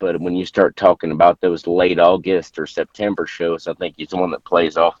fair. But when you start talking about those late August or September shows, I think he's the one that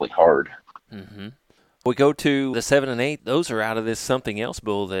plays awfully hard. Mm-hmm. We go to the 7 and 8. Those are out of this Something Else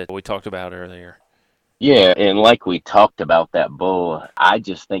bull that we talked about earlier. Yeah, and like we talked about that bull, I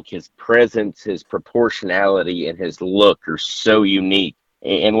just think his presence, his proportionality, and his look are so unique.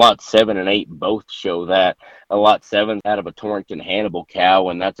 And lot 7 and 8 both show that. Lot 7's out of a Torrington Hannibal cow,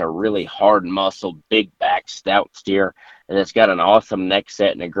 and that's a really hard-muscled, big-back, stout steer. And it's got an awesome neck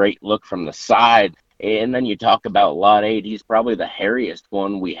set and a great look from the side. And then you talk about lot 8, he's probably the hairiest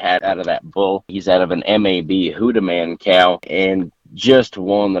one we had out of that bull. He's out of an MAB Hoodaman cow, and just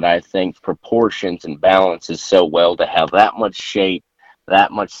one that I think proportions and balances so well to have that much shape,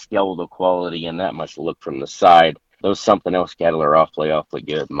 that much skeletal quality, and that much look from the side. Those Something Else cattle are awfully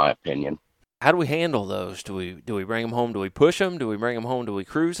good, in my opinion. How do we handle those? Do we bring them home? Do we push them? Do we bring them home? Do we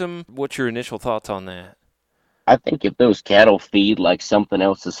cruise them? What's your initial thoughts on that? I think if those cattle feed like Something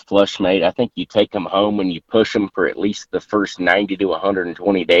Else's flush mate, I think you take them home and you push them for at least the first 90 to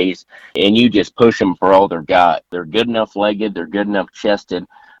 120 days, and you just push them for all they're got. They're good enough legged, they're good enough chested,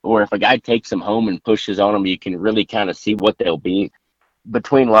 or if a guy takes them home and pushes on them, you can really kind of see what they'll be.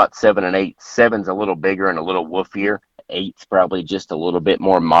 Between lot 7 and 8, 7's a little bigger and a little woofier, 8's probably just a little bit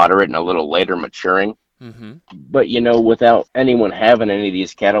more moderate and a little later maturing. Mm-hmm. But, without anyone having any of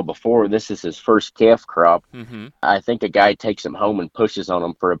these cattle before, this is his first calf crop. Mm-hmm. I think a guy takes them home and pushes on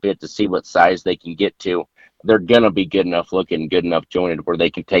them for a bit to see what size they can get to. They're going to be good enough looking, good enough jointed where they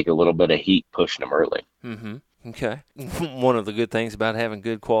can take a little bit of heat pushing them early. Mm-hmm. Okay. One of the good things about having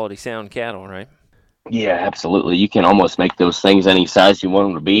good quality sound cattle, right? Yeah, absolutely. You can almost make those things any size you want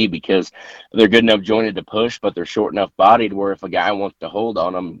them to be because they're good enough jointed to push, but they're short enough bodied where if a guy wants to hold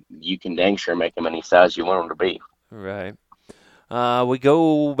on them, you can dang sure make them any size you want them to be. Right. We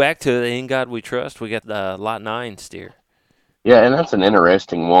go back to the In God We Trust. We got the Lot 9 steer. Yeah, and that's an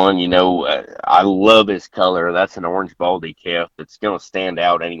interesting one. I love his color. That's an orange baldy calf that's going to stand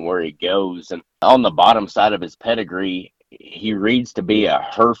out anywhere he goes. And on the bottom side of his pedigree, he reads to be a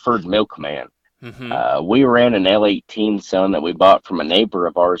Hereford milkman. Mm-hmm. We ran an L18 son that we bought from a neighbor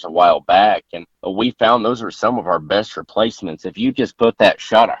of ours a while back, and we found those are some of our best replacements. If you just put that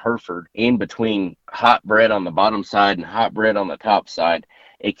shot of Hereford in between hot bred on the bottom side and hot bred on the top side,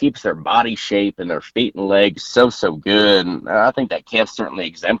 it keeps their body shape and their feet and legs so good. And I think that calf's certainly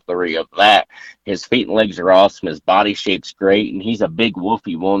exemplary of that. His feet and legs are awesome. His body shape's great, and he's a big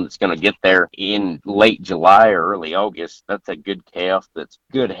woofy one that's going to get there in late July or early August. That's a good calf that's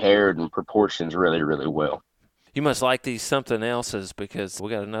good haired and proportions really, really well. You must like these something else's because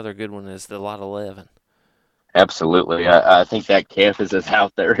we got another good one is the Lot 11. Absolutely. I think that calf is as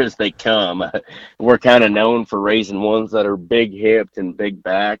out there as they come. We're kind of known for raising ones that are big hipped and big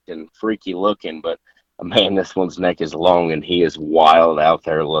backed and freaky looking, but man, this one's neck is long and he is wild out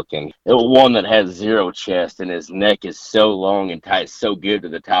there looking. One that has zero chest and his neck is so long and ties so good to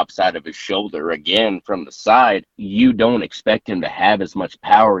the top side of his shoulder. Again, from the side, you don't expect him to have as much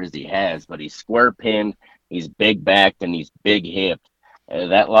power as he has, but he's square pinned, he's big backed, and he's big hipped.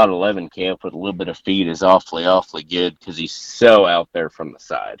 That Lot 11 calf with a little bit of feed is awfully good because he's so out there from the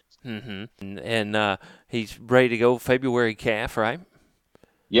side. Mm-hmm. And he's ready to go February calf, right?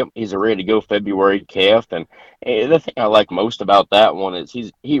 Yep, he's a ready to go February calf. And the thing I like most about that one is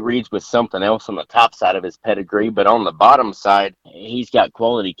he reads with something else on the top side of his pedigree, but on the bottom side, he's got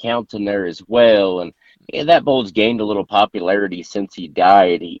quality counts in there as well. And that bull's gained a little popularity since he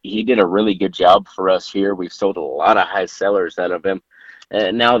died. He did a really good job for us here. We've sold a lot of high sellers out of him.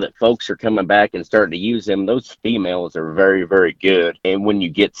 Now that folks are coming back and starting to use them, those females are very good. And when you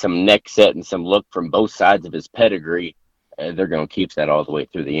get some neck set and some look from both sides of his pedigree, they're going to keep that all the way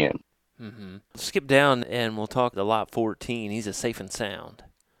through the end. Mm-hmm. Skip down and we'll talk the Lot 14. He's a Safe and Sound.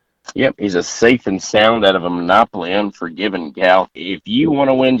 Yep, he's a Safe and Sound out of a Monopoly Unforgiven gal. If you want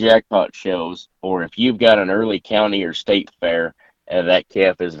to win jackpot shows, or if you've got an early county or state fair, that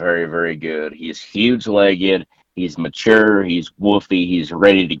calf is very good. He's huge-legged. He's mature, he's woofy, he's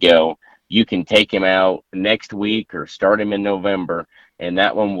ready to go. You can take him out next week or start him in November, and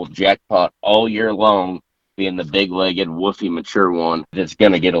that one will jackpot all year long, being the big-legged, woofy, mature one that's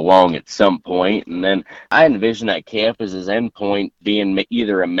going to get along at some point. And then I envision that calf as his end point being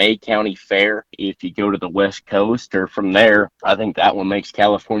either a May County Fair if you go to the West Coast, or from there, I think that one makes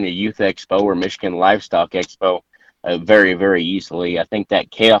California Youth Expo or Michigan Livestock Expo very easily. I think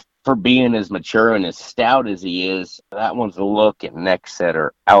that calf, for being as mature and as stout as he is, that one's a look and neck set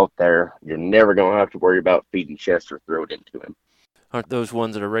are out there. You're never going to have to worry about feeding chest or throat into him. Aren't those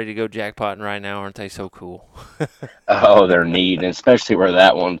ones that are ready to go jackpotting right now, aren't they so cool? Oh, they're neat, and especially where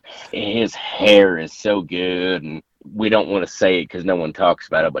that one, his hair is so good, and we don't want to say it because no one talks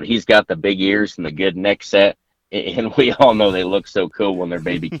about it, but he's got the big ears and the good neck set. And we all know they look so cool when they're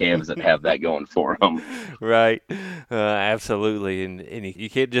baby calves that have that going for them. Right. Absolutely. And you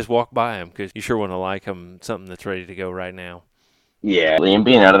can't just walk by them because you sure want to like them, something that's ready to go right now. Yeah, and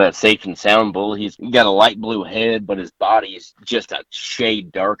being out of that Safe and Sound bull, he's got a light blue head, but his body is just a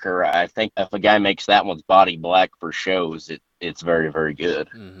shade darker. I think if a guy makes that one's body black for shows, it's very good.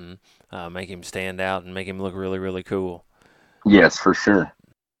 Mm-hmm. Make him stand out and make him look really cool. Yes, for sure.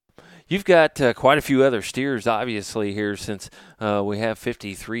 You've got quite a few other steers, obviously, here since we have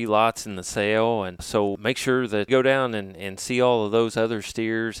 53 lots in the sale. And so make sure that you go down and see all of those other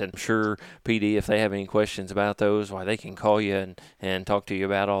steers. And I'm sure, PD, if they have any questions about those, why they can call you and talk to you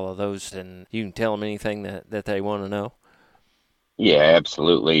about all of those. And you can tell them anything that they want to know. Yeah,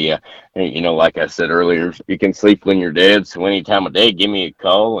 absolutely. Yeah. Like I said earlier, you can sleep when you're dead. So any time of day, give me a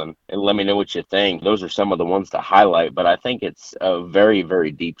call and let me know what you think. Those are some of the ones to highlight, but I think it's a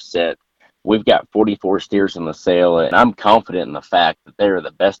very deep set. We've got 44 steers in the sale, and I'm confident in the fact that they are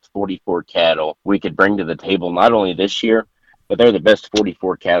the best 44 cattle we could bring to the table, not only this year, but they're the best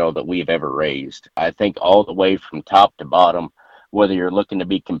 44 cattle that we've ever raised. I think all the way from top to bottom, whether you're looking to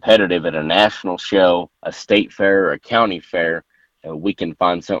be competitive at a national show, a state fair, or a county fair, we can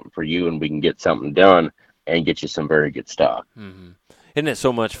find something for you and we can get something done and get you some very good stock. Mm-hmm. Isn't it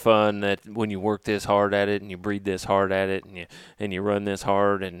so much fun that when you work this hard at it and you breathe this hard at it and you run this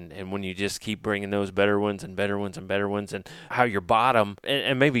hard and when you just keep bringing those better ones and better ones and better ones and how your bottom,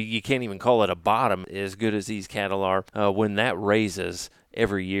 and maybe you can't even call it a bottom as good as these cattle are, when that raises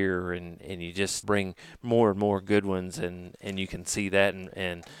every year and you just bring more and more good ones and you can see that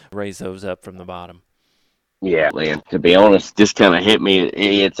and raise those up from the bottom. Yeah, man. To be honest, this kind of hit me.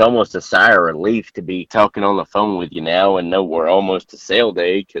 It's almost a sigh of relief to be talking on the phone with you now and know we're almost to sale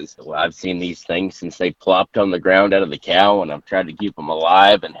day because I've seen these things since they plopped on the ground out of the cow, and I've tried to keep them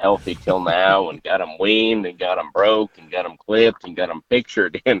alive and healthy till now and got them weaned and got them broke and got them clipped and got them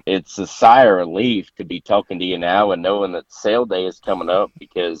pictured. And it's a sigh of relief to be talking to you now and knowing that sale day is coming up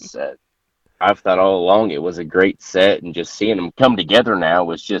because I've thought all along it was a great set, and just seeing them come together now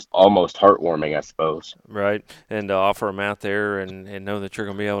was just almost heartwarming, I suppose. Right, and to offer them out there and know that you're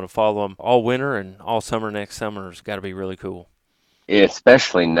going to be able to follow them all winter and all summer next summer has got to be really cool.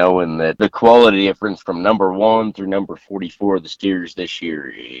 Especially knowing that the quality difference from number 1 through number 44 of the steers this year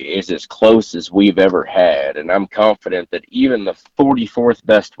is as close as we've ever had, and I'm confident that even the 44th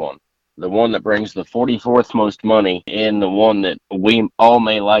best one, the one that brings the 44th most money, and the one that we all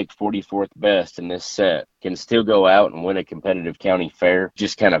may like 44th best in this set, can still go out and win a competitive county fair.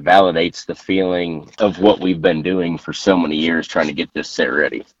 Just kind of validates the feeling of what we've been doing for so many years trying to get this set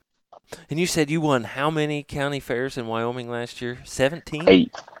ready. And you said you won how many county fairs in Wyoming last year? 17?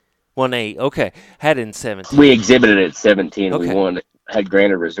 8. Won 8. Okay. Had in 17. We exhibited at 17. Okay. We had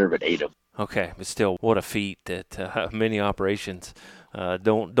granted reserve at 8 of them. Okay. But still, what a feat that many operations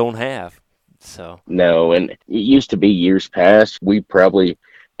don't have. So no, and it used to be years past. We probably,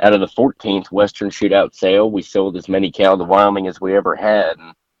 out of the 14th Western Shootout sale, we sold as many cattle to Wyoming as we ever had.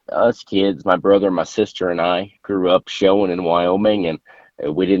 And us kids, my brother, my sister, and I grew up showing in Wyoming, and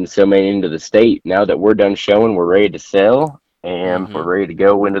we didn't sell many into the state. Now that we're done showing, we're ready to sell, and we're ready to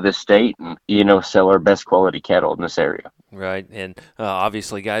go into the state and sell our best quality cattle in this area. Right, and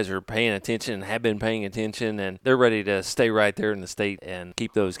obviously guys are paying attention and have been paying attention, and they're ready to stay right there in the state and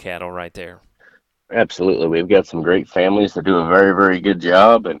keep those cattle right there. Absolutely. We've got some great families that do a very, very good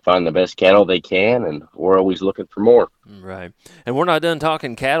job and find the best cattle they can, and we're always looking for more. Right. And we're not done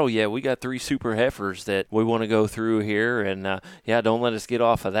talking cattle yet. We got 3 super heifers that we want to go through here, and don't let us get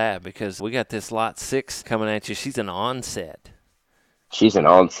off of that because we got this lot 6 coming at you. She's an onset. She's an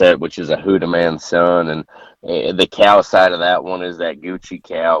onset, which is a Hoodaman son, and the cow side of that one is that Gucci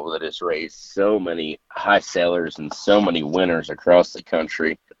cow that has raised so many high sellers and so many winners across the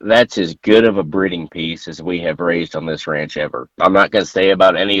country. That's as good of a breeding piece as we have raised on this ranch ever. I'm not going to say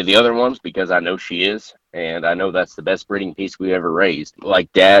about any of the other ones because I know she is, and I know that's the best breeding piece we ever raised.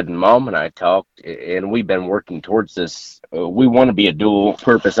 Like Dad and Mom and I talked, and we've been working towards this. We want to be a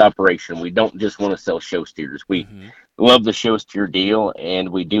dual-purpose operation. We don't just want to sell show steers. We love the show steer deal, and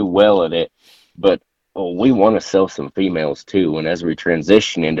we do well at it, but we want to sell some females too. And as we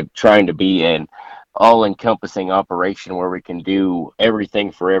transition into trying to be an all-encompassing operation where we can do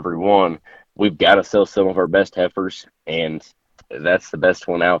everything for everyone, we've got to sell some of our best heifers, and that's the best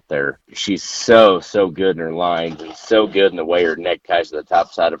one out there. She's so good in her lines and so good in the way her neck ties to the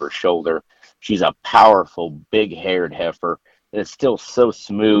top side of her shoulder. She's a powerful, big-haired heifer. It's still so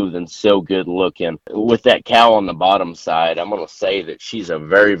smooth and so good looking. With that cow on the bottom side, I'm going to say that she's a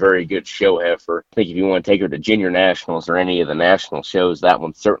very, very good show heifer. I think if you want to take her to junior nationals or any of the national shows, that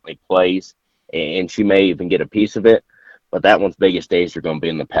one certainly plays, and she may even get a piece of it. But that one's biggest days are going to be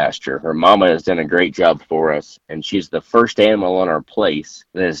in the pasture. Her mama has done a great job for us, and she's the first animal on our place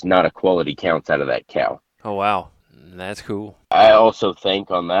that is not a quality count out of that cow. Oh, wow. That's cool. I also think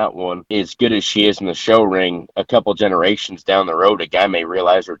on that one, as good as she is in the show ring, a couple generations down the road, a guy may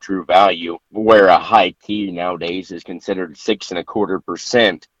realize her true value. Where a high key nowadays is considered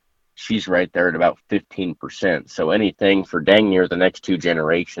 6.25%, she's right there at about 15%. So anything for dang near the next 2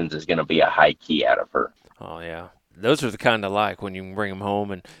 generations is going to be a high key out of her. Oh, yeah. Those are the kind of like when you can bring them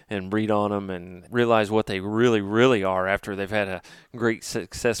home and breed on them and realize what they really, really are after they've had a great,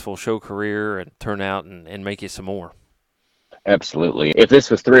 successful show career and turn out and make you some more. Absolutely. If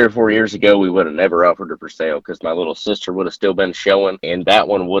this was 3 or 4 years ago, we would have never offered her for sale because my little sister would have still been showing, and that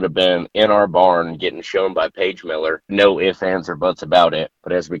one would have been in our barn getting shown by Paige Miller. No ifs, ands, or buts about it.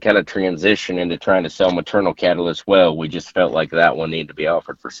 But as we kind of transition into trying to sell maternal cattle as well, we just felt like that one needed to be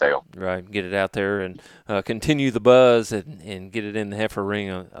offered for sale. Right. Get it out there and continue the buzz and get it in the heifer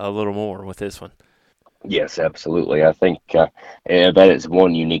ring a little more with this one. Yes, absolutely. I think that is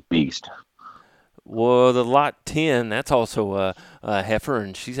one unique beast. Well, the lot 10, that's also a heifer,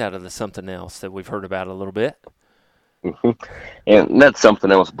 and she's out of the something else that we've heard about a little bit. Mhm. And that's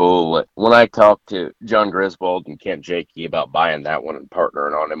something else, Bull. When I talked to John Griswold and Kent Jakey about buying that one and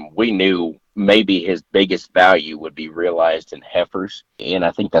partnering on him, we knew maybe his biggest value would be realized in heifers. And I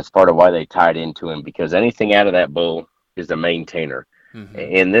think that's part of why they tied into him, because anything out of that bull is a maintainer. Mm-hmm.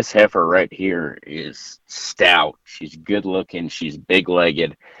 And this heifer right here is stout. She's good looking. She's big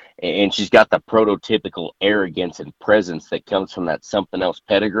legged. And she's got the prototypical arrogance and presence that comes from that something else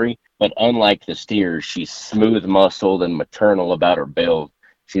pedigree. But unlike the steers, she's smooth muscled and maternal about her build.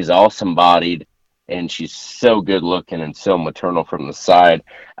 She's awesome bodied, and she's so good looking and so maternal from the side.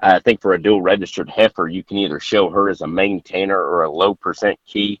 I think for a dual registered heifer, you can either show her as a maintainer or a low percent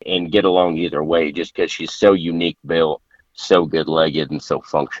key and get along either way just because she's so unique built, so good legged, and so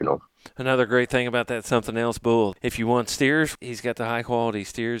functional. Another great thing about that something else bull, if you want steers, he's got the high quality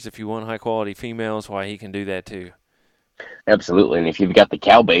steers. If you want high quality females, why, he can do that too. Absolutely. And if you've got the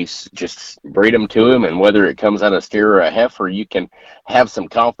cow base, just breed them to him. And whether it comes out of steer or a heifer, you can have some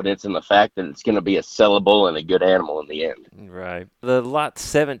confidence in the fact that it's going to be a sellable and a good animal in the end. Right. The lot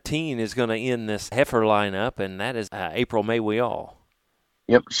 17 is going to end this heifer lineup, and that is April May We All.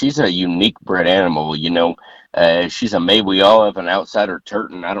 Yep, she's a unique bred animal. She's a May we all have an outsider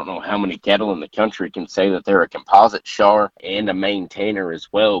Turton. I don't know how many cattle in the country can say that they're a composite char and a maintainer as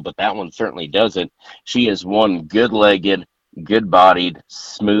well, but that one certainly doesn't. She is one good-legged, good-bodied,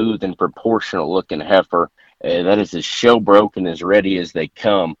 smooth, and proportional looking heifer. That is as show broken as ready as they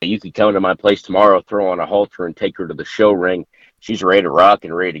come. You could come to my place tomorrow, throw on a halter, and take her to the show ring. She's ready to rock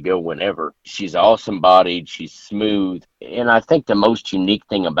and ready to go whenever. She's awesome bodied. She's smooth. And I think the most unique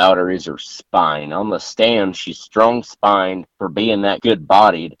thing about her is her spine. On the stand, she's strong spined for being that good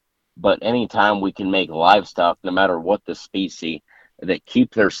bodied. But anytime we can make livestock, no matter what the species, that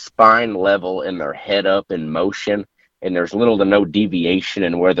keep their spine level and their head up in motion, and there's little to no deviation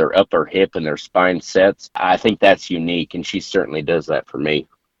in where their upper hip and their spine sets, I think that's unique. And she certainly does that for me.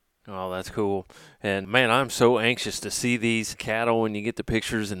 Oh, that's cool. And man, I'm so anxious to see these cattle when you get the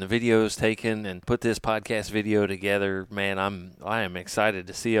pictures and the videos taken and put this podcast video together. Man, I am excited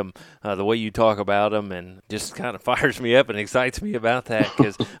to see them. The way you talk about them and just kind of fires me up and excites me about that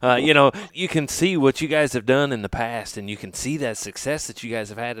because you can see what you guys have done in the past and you can see that success that you guys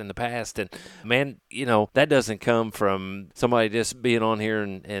have had in the past. And man, that doesn't come from somebody just being on here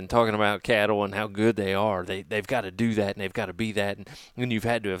and talking about cattle and how good they are. They've got to do that and they've got to be that, and you've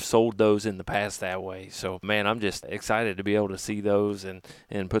had to have sold those in the past that way. So, man, I'm just excited to be able to see those and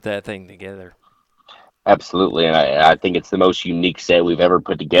put that thing together. Absolutely, and I think it's the most unique set we've ever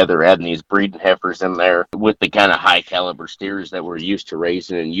put together, adding these breeding heifers in there with the kind of high caliber steers that we're used to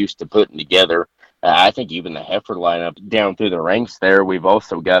raising and used to putting together. I think even the heifer lineup down through the ranks there, we've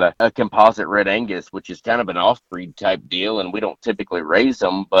also got a composite red Angus, which is kind of an off-breed type deal, and we don't typically raise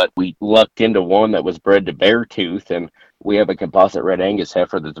them, but we lucked into one that was bred to Beartooth, and we have a composite red Angus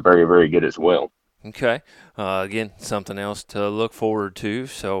heifer that's very, very good as well. Okay. Again, something else to look forward to.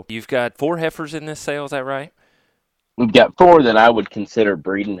 So you've got 4 heifers in this sale, is that right? We've got 4 that I would consider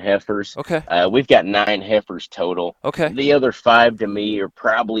breeding heifers. Okay. We've got 9 heifers total. Okay. The other 5 to me are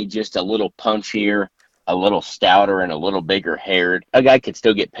probably just a little punchier, a little stouter, and a little bigger haired. A guy could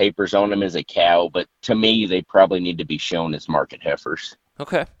still get papers on them as a cow, but to me, they probably need to be shown as market heifers.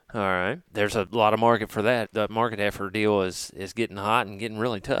 Okay. All right. There's a lot of market for that. The market heifer deal is getting hot and getting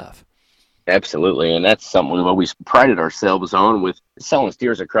really tough. Absolutely, and that's something we've always prided ourselves on with selling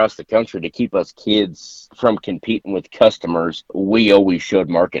steers across the country to keep us kids from competing with customers. We always showed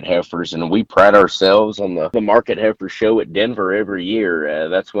market heifers, and we pride ourselves on the market heifer show at Denver every year.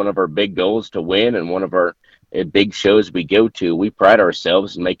 That's one of our big goals to win, and one of our big shows we go to. We pride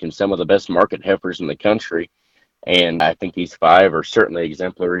ourselves in making some of the best market heifers in the country. And I think these 5 are certainly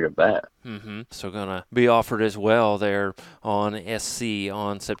exemplary of that. Mm-hmm. So going to be offered as well there on SC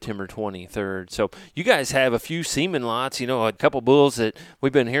on September 23rd. So you guys have a few semen lots, a couple bulls that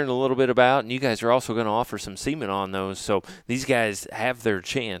we've been hearing a little bit about, and you guys are also going to offer some semen on those. So these guys have their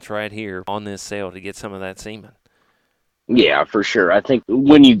chance right here on this sale to get some of that semen. Yeah, for sure. I think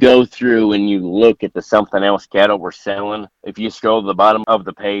when you go through and you look at the something else cattle we're selling, if you scroll to the bottom of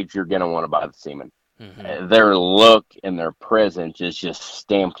the page, you're going to want to buy the semen. Mm-hmm. Their look and their presence is just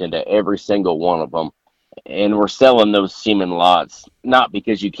stamped into every single one of them. And we're selling those semen lots, not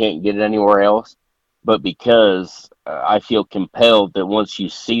because you can't get it anywhere else, but because I feel compelled that once you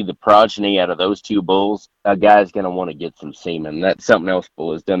see the progeny out of those 2 bulls, a guy's going to want to get some semen. That something else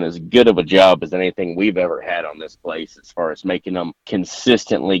bull has done as good of a job as anything we've ever had on this place as far as making them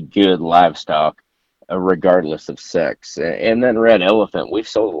consistently good livestock, regardless of sex. And then Red Elephant, we've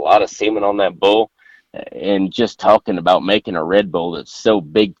sold a lot of semen on that bull. And just talking about making a red bull that's so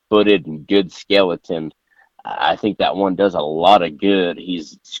big-footed and good skeleton, I think that one does a lot of good.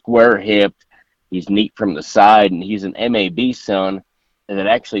 He's square-hipped, he's neat from the side, and he's an MAB son that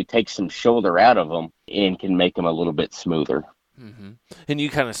actually takes some shoulder out of him and can make him a little bit smoother. Mm-hmm. And you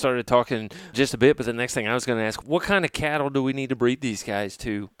kind of started talking just a bit, but the next thing I was going to ask, what kind of cattle do we need to breed these guys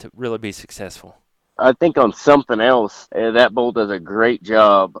to really be successful? I think on something else, that bull does a great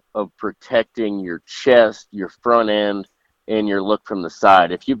job of protecting your chest, your front end, and your look from the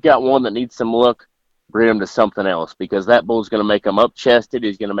side. If you've got one that needs some look, breed him to something else, because that bull's going to make them up-chested.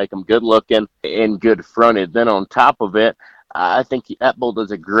 He's going to make them good-looking and good-fronted. Then on top of it, I think that bull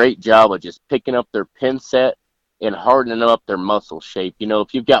does a great job of just picking up their pin set and hardening up their muscle shape. You know,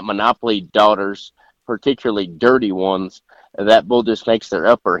 if you've got Monopoly daughters, particularly dirty ones, that bull just makes their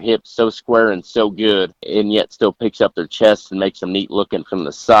upper hips so square and so good, and yet still picks up their chest and makes them neat looking from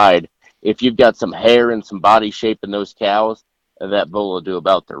the side. If you've got some hair and some body shape in those cows, that bull will do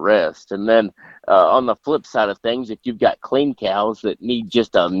about the rest. And then on the flip side of things, if you've got clean cows that need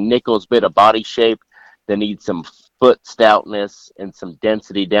just a nickel's bit of body shape, that need some foot stoutness and some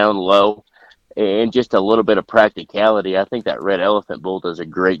density down low, and just a little bit of practicality, I think that red elephant bull does a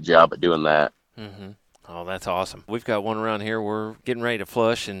great job at doing that. Mm-hmm. Oh, that's awesome. We've got one around here we're getting ready to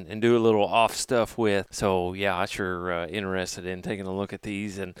flush and do a little off stuff with. So, yeah, I'm sure interested in taking a look at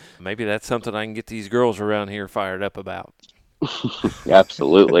these, and maybe that's something I can get these girls around here fired up about.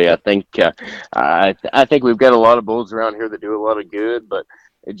 Absolutely. I think I think we've got a lot of bulls around here that do a lot of good, but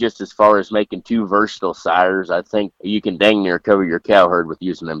just as far as making two versatile sires, I think you can dang near cover your cow herd with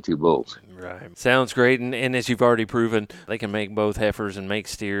using them two bulls. Right. Sounds great. And as you've already proven, they can make both heifers and make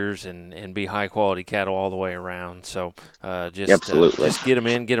steers and be high-quality cattle all the way around. So just get them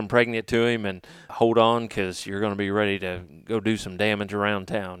in, get them pregnant to him, and hold on, because you're going to be ready to go do some damage around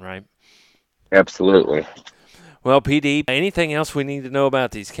town, right? Absolutely. Well, PD, anything else we need to know about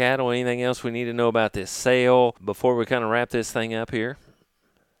these cattle? Anything else we need to know about this sale before we kind of wrap this thing up here?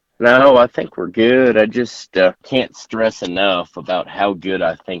 No, I think we're good. I just can't stress enough about how good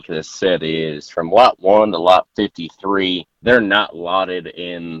I think this set is. From lot 1 to lot 53, they're not lotted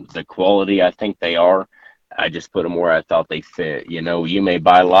in the quality I think they are. I just put them where I thought they fit. You know, you may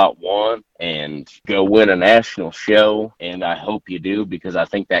buy lot 1 and go win a national show, and I hope you do, because I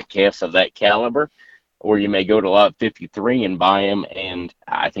think that calf's of that caliber. Or you may go to lot 53 and buy him, and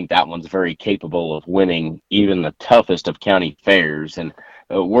I think that one's very capable of winning even the toughest of county fairs. And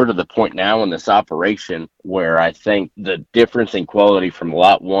we're to the point now in this operation where I think the difference in quality from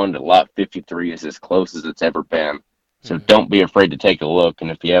lot 1 to lot 53 is as close as it's ever been. So don't be afraid to take a look.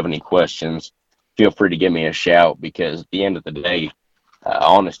 And if you have any questions, feel free to give me a shout, because at the end of the day,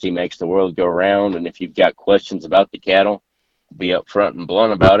 honesty makes the world go round. And if you've got questions about the cattle, be upfront and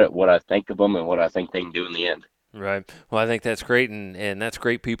blunt about it, what I think of them and what I think they can do in the end. Right. Well, I think that's great, and that's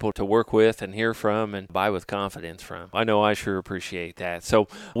great people to work with and hear from and buy with confidence from. I know I sure appreciate that. So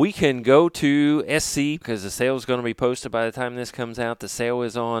we can go to SC, because the sale is going to be posted by the time this comes out. The sale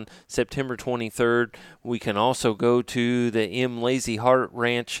is on September 23rd. We can also go to the M. Lazy Heart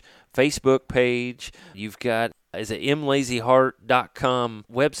Ranch Facebook page. You've got, is it mlazyheart.com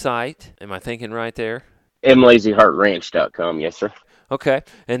website? Am I thinking right there? mlazyheartranch.com, yes, sir. Okay.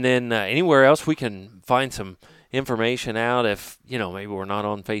 And then anywhere else we can find some information out, if, you know, maybe we're not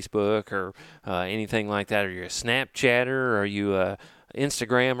on Facebook or anything like that. Are you a Snapchatter? Are you a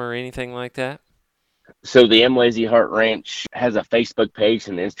Instagram or anything like that? So the M. Lazy Heart Ranch has a Facebook page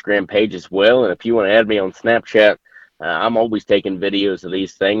and an Instagram page as well. And if you want to add me on Snapchat, I'm always taking videos of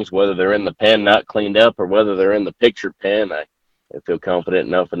these things, whether they're in the pen not cleaned up or whether they're in the picture pen. I feel confident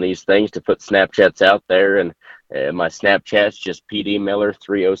enough in these things to put Snapchats out there, and my Snapchat's just PD Miller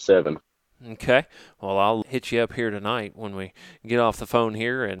 307. Okay. Well, I'll hit you up here tonight when we get off the phone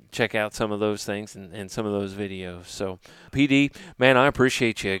here and check out some of those things and some of those videos. So, PD, man, I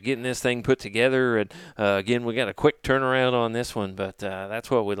appreciate you getting this thing put together. And, again, we got a quick turnaround on this one, but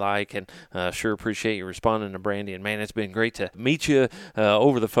that's what we like. And sure appreciate you responding to Brandy. And, man, it's been great to meet you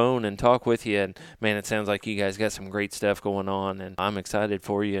over the phone and talk with you. And, man, it sounds like you guys got some great stuff going on. And I'm excited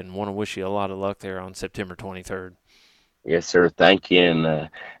for you and want to wish you a lot of luck there on September 23rd. Yes, sir. Thank you.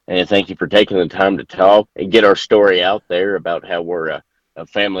 And thank you for taking the time to talk and get our story out there about how we're a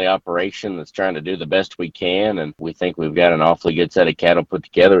family operation that's trying to do the best we can. And we think we've got an awfully good set of cattle put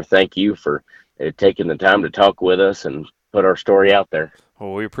together. Thank you for taking the time to talk with us and put our story out there.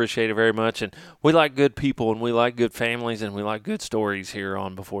 Well, we appreciate it very much. And we like good people, and we like good families, and we like good stories here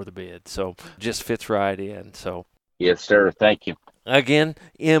on Before the Bid. So just fits right in. So. Yes, sir. Thank you. Again,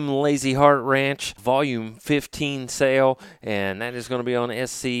 M Lazy Heart Ranch Volume 15 sale, and that is going to be on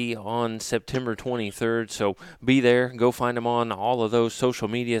SC on September 23rd. So be there. Go find them on all of those social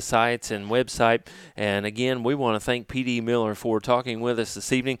media sites and website. And again, we want to thank PD Miller for talking with us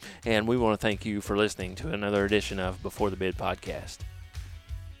this evening, and we want to thank you for listening to another edition of Before the Bid podcast.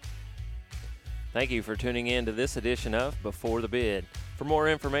 Thank you for tuning in to this edition of Before the Bid. For more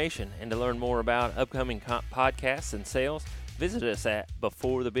information and to learn more about upcoming podcasts and sales, visit us at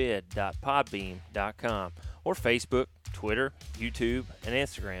beforethebid.podbean.com or Facebook, Twitter, YouTube, and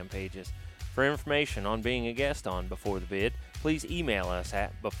Instagram pages. For information on being a guest on Before the Bid, please email us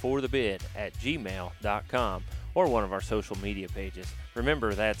at beforethebid@gmail.com or one of our social media pages.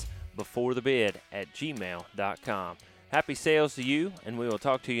 Remember, that's beforethebid@gmail.com. Happy sales to you, and we will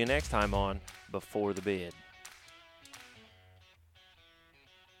talk to you next time on Before the Bid.